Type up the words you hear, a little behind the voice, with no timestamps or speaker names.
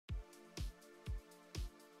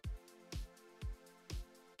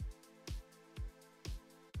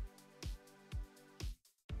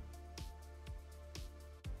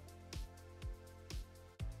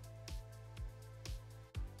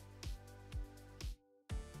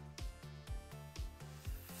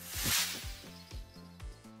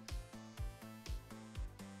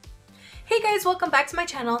Hey guys, welcome back to my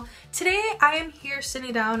channel. Today I am here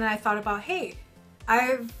sitting down and I thought about, hey,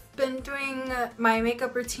 I've been doing my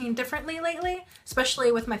makeup routine differently lately,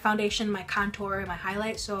 especially with my foundation, my contour, and my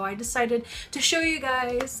highlight, so I decided to show you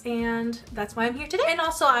guys, and that's why I'm here today. And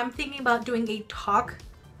also I'm thinking about doing a talk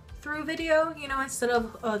through video, you know, instead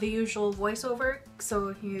of the usual voiceover,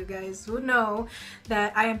 so you guys would know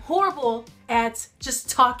that I am horrible at just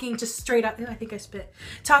talking just straight out. I think I spit.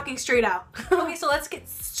 Talking straight out. Okay, so let's get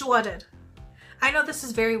started. I know this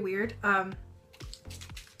is very weird.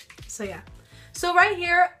 So yeah. So right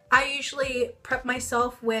here, I usually prep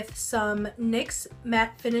myself with some NYX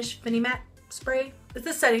Matte Finish Matte Spray. It's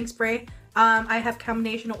a setting spray. I have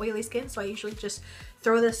combination of oily skin, so I usually just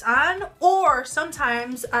throw this on, or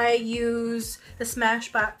sometimes I use the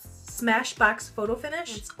Smashbox Photo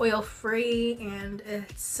Finish. It's oil free and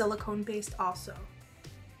it's silicone based also.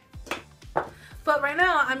 But right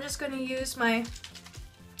now I'm just going to use my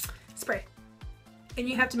spray, and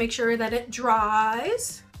you have to make sure that it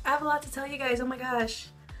dries. I have a lot to tell you guys, oh my gosh.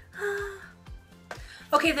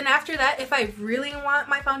 Okay, then after that, if I really want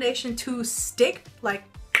my foundation to stick, like,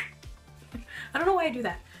 I don't know why I do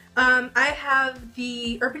that. I have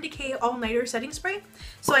the Urban Decay All Nighter Setting Spray.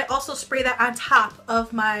 So I also spray that on top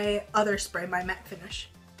of my other spray, my matte finish.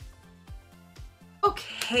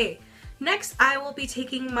 Okay, next I will be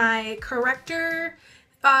taking my corrector.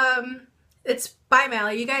 It's by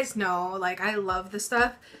Mally. You guys know, like, I love this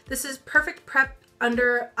stuff. This is Perfect Prep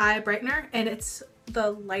Under Eye Brightener, and it's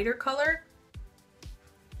the lighter color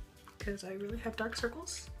because I really have dark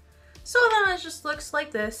circles. So then it just looks like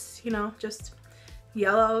this, you know, just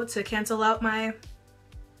yellow to cancel out my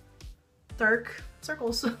dark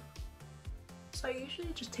circles. So I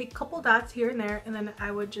usually just take a couple dots here and there, and then I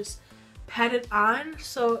would just pat it on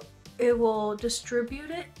so it will distribute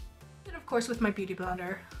it. And of course with my beauty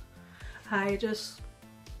blender, I just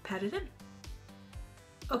pat it in.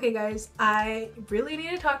 Okay guys, I really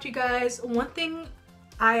need to talk to you guys. One thing,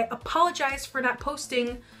 I apologize for not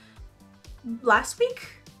posting last week.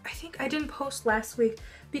 I think I didn't post last week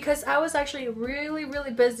because I was actually really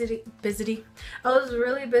busy. I was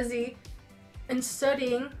really busy in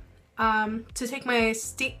studying to take my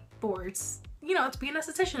state boards, you know, to be an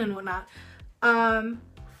esthetician and whatnot.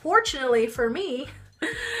 Fortunately for me,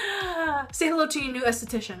 say hello to your new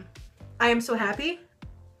esthetician. I am so happy.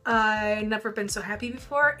 I've never been so happy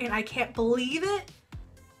before, and I can't believe it.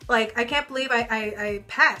 Like, I can't believe I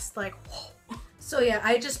passed, like, whoa. So yeah,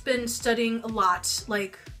 I just been studying a lot.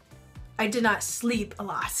 Like, I did not sleep a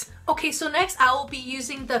lot. Okay, so next I will be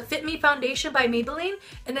using the Fit Me foundation by Maybelline,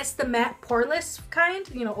 and it's the matte poreless kind,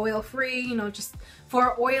 you know, oil free, you know, just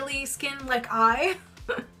for oily skin like I.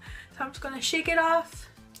 So I'm just gonna shake it off,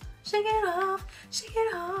 shake it off, shake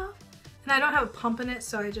it off. And I don't have a pump in it,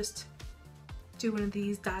 so I just do one of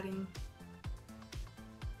these dotting.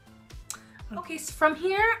 Okay, so from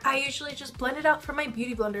here I usually just blend it out from my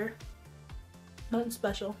beauty blender. Nothing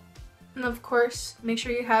special. And of course, make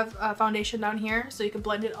sure you have foundation down here so you can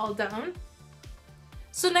blend it all down.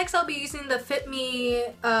 So next I'll be using the Fit Me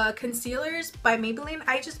concealers by Maybelline.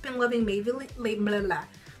 I just been loving Maybelline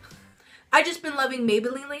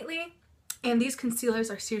lately, and these concealers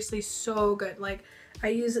are seriously so good. Like, I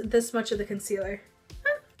use this much of the concealer.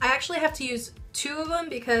 I actually have to use two of them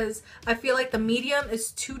because I feel like the medium is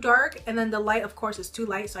too dark and then the light, of course, is too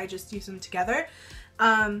light, so I just use them together.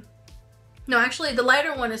 No, actually the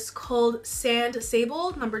lighter one is called Sand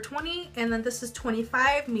Sable number 20, and then this is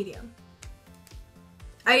 25 medium.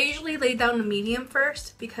 I usually lay down the medium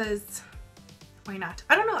first because why not?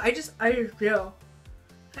 I don't know, I just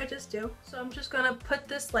do. So I'm just gonna put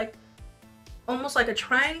this like almost like a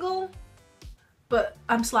triangle, but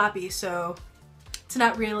I'm sloppy, so it's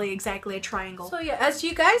not really exactly a triangle. So yeah, as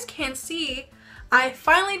you guys can see, I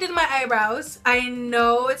finally did my eyebrows. I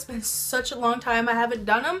know it's been such a long time I haven't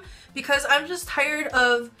done them because I'm just tired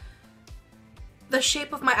of the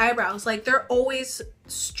shape of my eyebrows. Like, they're always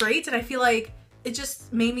straight, and I feel like it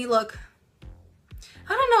just made me look,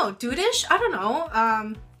 I don't know, dude-ish? I don't know.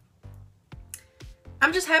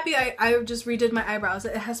 I'm just happy I just redid my eyebrows.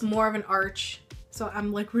 It has more of an arch, so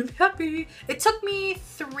I'm like really happy. It took me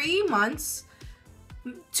 3 months,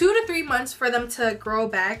 2 to 3 months for them to grow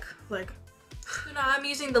back, like. So now I'm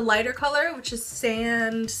using the lighter color, which is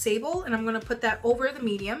Sand Sable, and I'm going to put that over the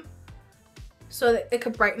medium so that it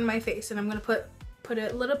could brighten my face, and I'm going to put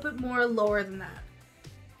it a little bit more lower than that.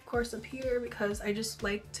 Of course up here, because I just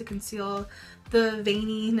like to conceal the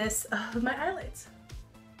veininess of my eyelids.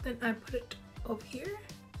 Then I put it over here,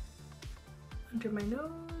 under my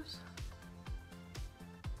nose,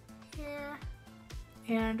 here,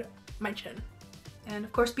 and my chin. And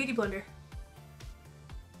of course, beauty blender.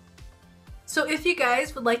 So if you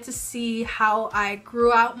guys would like to see how I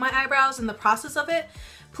grew out my eyebrows and the process of it,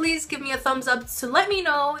 please give me a thumbs up to let me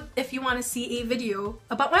know if you want to see a video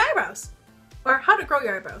about my eyebrows or how to grow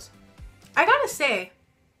your eyebrows. I gotta say,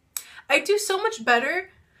 I do so much better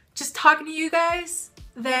just talking to you guys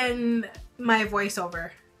than my voiceover.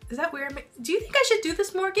 Is that weird? Do you think I should do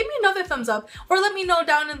this more? Give me another thumbs up or let me know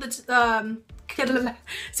down in the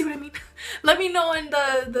see what I mean? Let me know in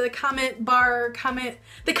the comment bar,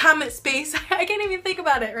 the comment space. I can't even think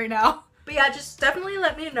about it right now. But yeah, just definitely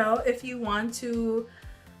let me know if you want to.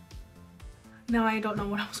 No, I don't know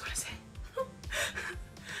what I was gonna say.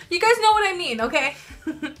 You guys know what I mean, okay?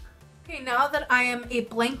 Okay, now that I am a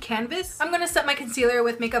blank canvas, I'm gonna set my concealer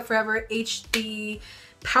with Makeup Forever HD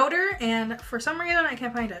powder, and for some reason I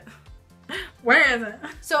can't find it. Where is it?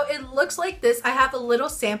 So it looks like this. I have a little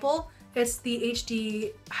sample. It's the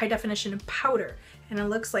HD high definition powder, and it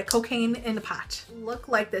looks like cocaine in a pot. Look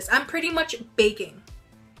like this. I'm pretty much baking.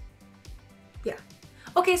 Yeah.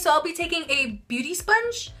 Okay, so I'll be taking a beauty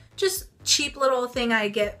sponge, just cheap little thing I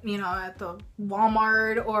get, you know, at the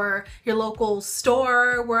Walmart or your local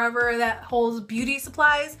store, wherever that holds beauty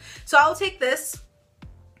supplies. So I'll take this,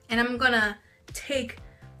 and I'm gonna take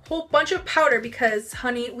a whole bunch of powder because,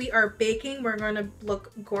 honey, we are baking. We're gonna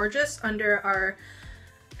look gorgeous under our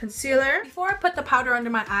concealer. Before I put the powder under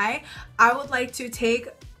my eye, I would like to take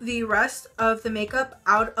the rest of the makeup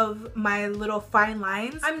out of my little fine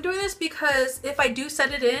lines. I'm doing this because if I do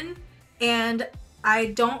set it in and I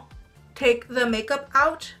don't take the makeup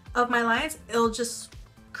out of my lines, it'll just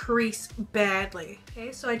crease badly.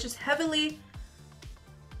 Okay, so I just heavily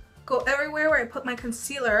go everywhere where I put my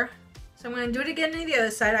concealer. So I'm gonna do it again on the other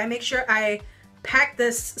side. I make sure I pack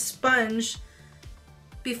this sponge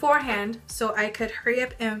beforehand so I could hurry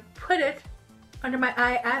up and put it under my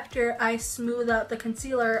eye after I smooth out the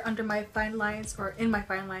concealer under my fine lines, or in my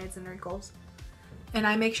fine lines and wrinkles. And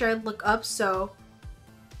I make sure I look up so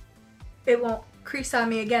it won't crease on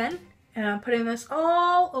me again. And I'm putting this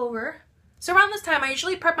all over. So around this time I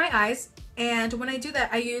usually prep my eyes, and when I do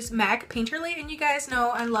that I use MAC Painterly, and you guys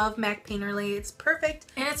know I love MAC Painterly. It's perfect,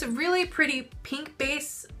 and it's a really pretty pink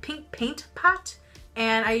paint pot.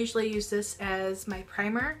 And I usually use this as my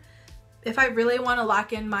primer. If I really want to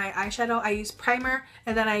lock in my eyeshadow, I use primer,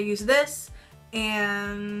 and then I use this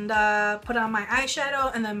and put on my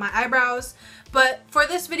eyeshadow and then my eyebrows. But for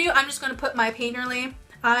this video, I'm just going to put my Painterly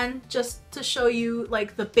on just to show you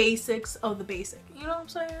like the basics of the basic. You know what I'm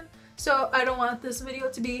saying? So I don't want this video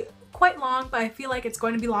to be quite long, but I feel like it's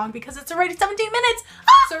going to be long because it's already 17 minutes.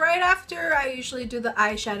 Ah! So right after I usually do the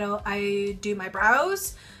eyeshadow, I do my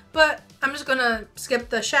brows. But I'm just gonna skip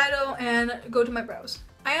the shadow and go to my brows.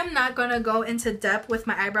 I am not gonna go into depth with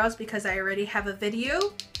my eyebrows because I already have a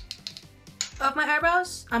video of my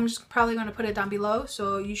eyebrows. I'm just probably gonna put it down below,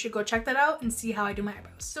 so you should go check that out and see how I do my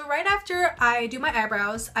eyebrows. So right after I do my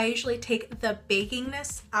eyebrows, I usually take the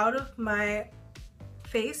bakingness out of my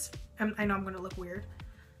face. I know I'm gonna look weird,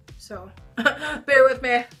 so bear with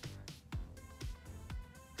me.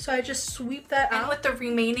 So I just sweep that out. And with the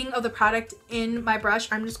remaining of the product in my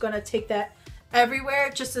brush, I'm just gonna take that everywhere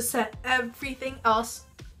just to set everything else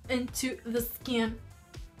into the skin.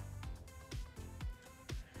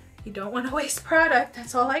 You don't want to waste product,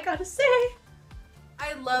 that's all I gotta say.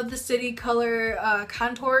 I love the City Color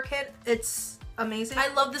contour kit. It's amazing.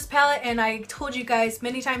 I love this palette, and I told you guys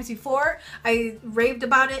many times before. I raved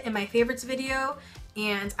about it in my favorites video,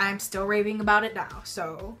 and I'm still raving about it now.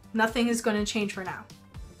 So nothing is gonna change for now.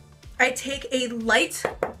 I take a light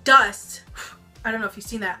dust. I don't know if you've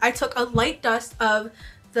seen that. I took a light dust of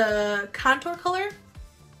the contour color,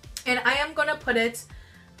 and I am gonna put it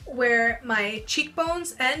where my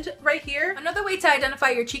cheekbones end, right here. Another way to identify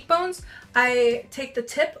your cheekbones, I take the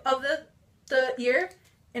tip of the ear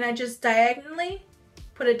and I just diagonally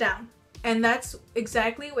put it down. And that's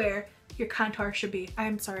exactly where your contour should be.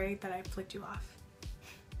 I'm sorry that I flicked you off.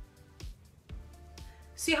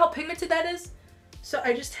 See how pigmented that is? So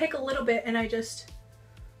I just take a little bit and I just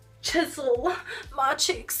chisel my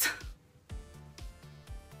cheeks.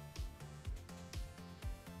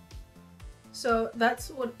 So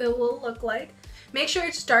that's what it will look like. Make sure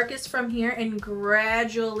it's darkest from here and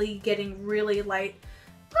gradually getting really light.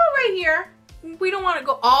 Oh, right here. We don't want to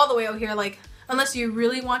go all the way out here, like, unless you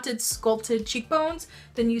really wanted sculpted cheekbones,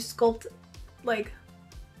 then you sculpt like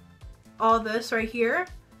all this right here.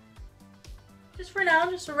 Just for now,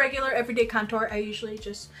 just a regular everyday contour. I usually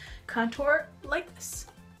just contour like this.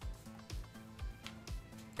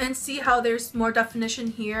 And see how there's more definition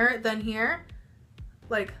here than here?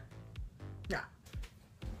 Like, yeah.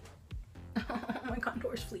 My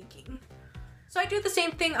contour's fleeking. So I do the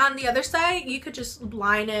same thing on the other side. You could just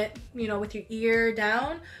line it, you know, with your ear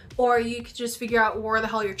down, or you could just figure out where the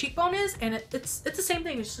hell your cheekbone is, and it's the same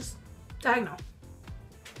thing. It's just diagonal.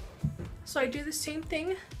 So I do the same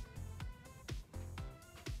thing.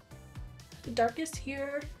 The darkest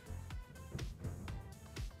here.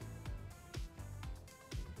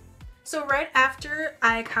 So right after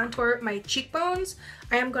I contour my cheekbones,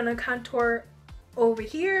 I am gonna contour over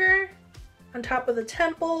here, on top of the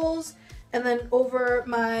temples, and then over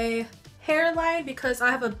my hairline because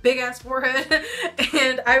I have a big ass forehead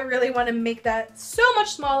and I really want to make that so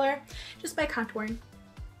much smaller just by contouring.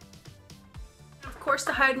 Of course,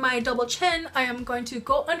 to hide my double chin, I am going to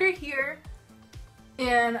go under here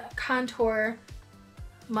and contour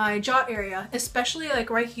my jaw area, especially like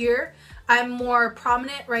right here. I'm more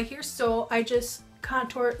prominent right here, so I just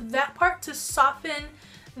contour that part to soften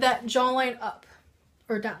that jawline up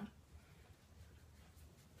or down.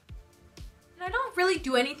 I don't really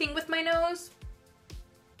do anything with my nose,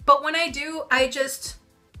 but when I do, I just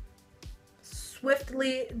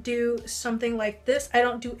swiftly do something like this. I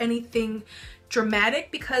don't do anything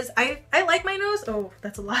dramatic because I like my nose. Oh,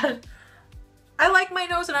 that's a lot. I like my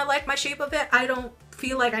nose and I like my shape of it. I don't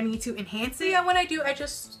feel like I need to enhance it. Yeah, when I do, I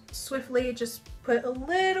just swiftly just put a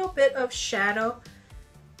little bit of shadow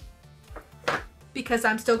because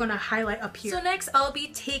I'm still gonna highlight up here. So next I'll be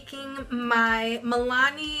taking my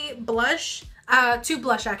Milani blush, two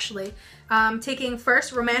blush actually. Taking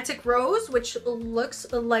first Romantic Rose, which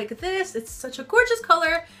looks like this. It's such a gorgeous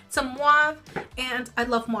color. It's a mauve, and I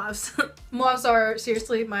love mauves. Mauves are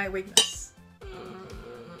seriously my weakness.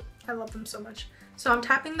 I love them so much. So I'm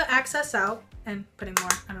tapping the excess out and putting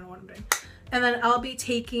more. I don't know what I'm doing. And then I'll be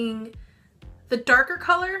taking the darker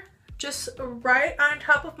color just right on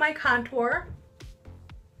top of my contour.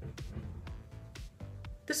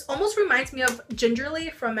 This almost reminds me of Gingerly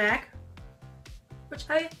from MAC, which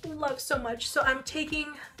I love so much. So I'm taking,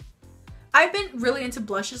 I've been really into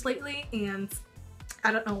blushes lately and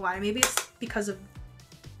I don't know why. Maybe it's because of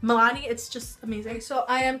Milani. It's just amazing. So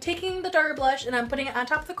I am taking the darker blush and I'm putting it on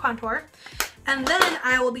top of the contour. And then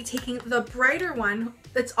I will be taking the brighter one.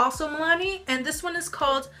 It's also Milani, and this one is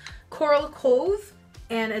called Coral Cove,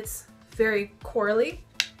 and it's very corally.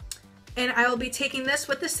 And I will be taking this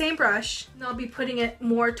with the same brush, and I'll be putting it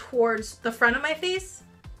more towards the front of my face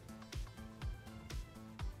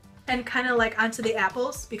and kind of like onto the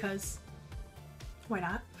apples because why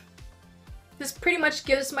not? This pretty much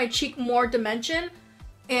gives my cheek more dimension,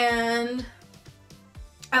 and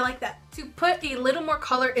I like that. To put a little more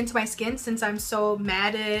color into my skin, since I'm so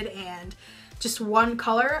matted and just one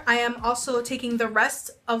color, I am also taking the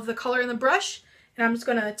rest of the color in the brush, and I'm just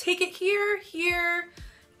gonna take it here, here,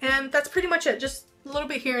 and that's pretty much it. Just a little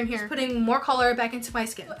bit here and here. Just putting more color back into my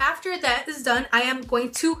skin. So after that is done, I am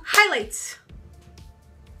going to highlight.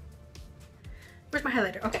 Where's my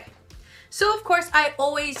highlighter? Okay. So of course, I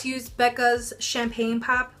always use Becca's Champagne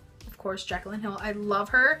Pop. Of course, Jaclyn Hill. I love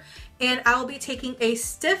her. And I'll be taking a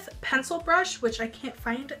stiff pencil brush, which I can't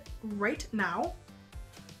find right now.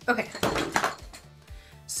 Okay.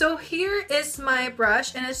 So here is my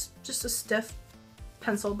brush, and it's just a stiff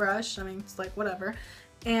pencil brush. I mean, it's like whatever.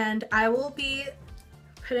 And I will be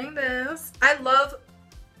putting this. I love...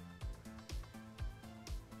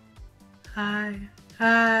 Hi.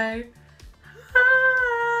 Hi.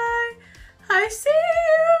 Hi. I see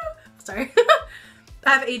you. Sorry. I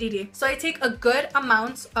have ADD. So I take a good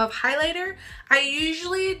amount of highlighter. I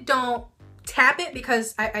usually don't tap it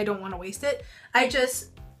because I don't want to waste it. I just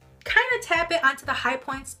kind of tap it onto the high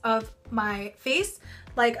points of my face,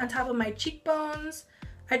 like on top of my cheekbones.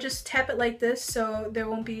 I just tap it like this so there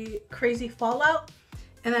won't be crazy fallout.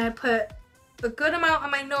 And then I put a good amount on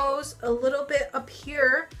my nose, a little bit up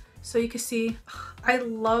here so you can see. I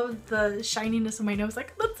love the shininess of my nose.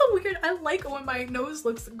 Like, that's so weird. I like when my nose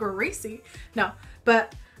looks greasy. No,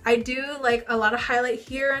 but I do like a lot of highlight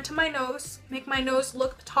here into my nose, make my nose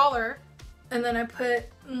look taller. And then I put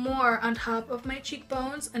more on top of my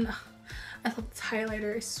cheekbones, and I love this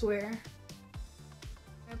highlighter, I swear.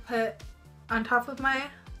 I put on top of my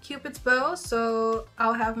Cupid's bow, so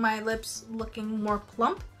I'll have my lips looking more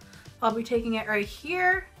plump. I'll be taking it right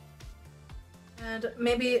here, and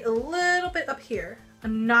maybe a little bit up here,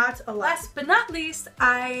 not a lot. Last but not least,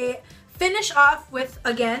 I finish off with,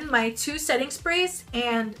 again, my two setting sprays,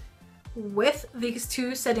 and with these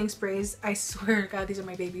two setting sprays, I swear to God, these are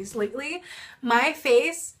my babies. Lately, my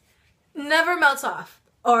face never melts off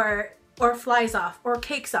or flies off or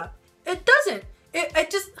cakes up. It doesn't. I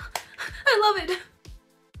just, I love it.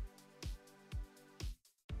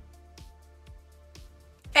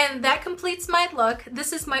 And that completes my look.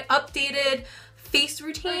 This is my updated face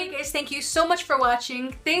routine. Alright guys, thank you so much for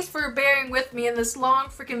watching. Thanks for bearing with me in this long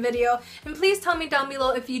freaking video. And please tell me down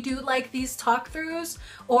below if you do like these talk throughs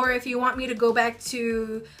or if you want me to go back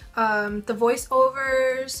to the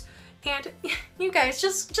voiceovers. And you guys,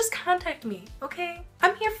 just contact me, okay?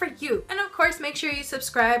 I'm here for you. And of course, make sure you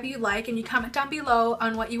subscribe, you like, and you comment down below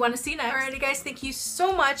on what you want to see next. Alrighty guys, thank you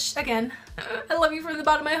so much. Again, I love you from the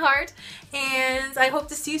bottom of my heart. And I hope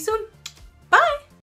to see you soon.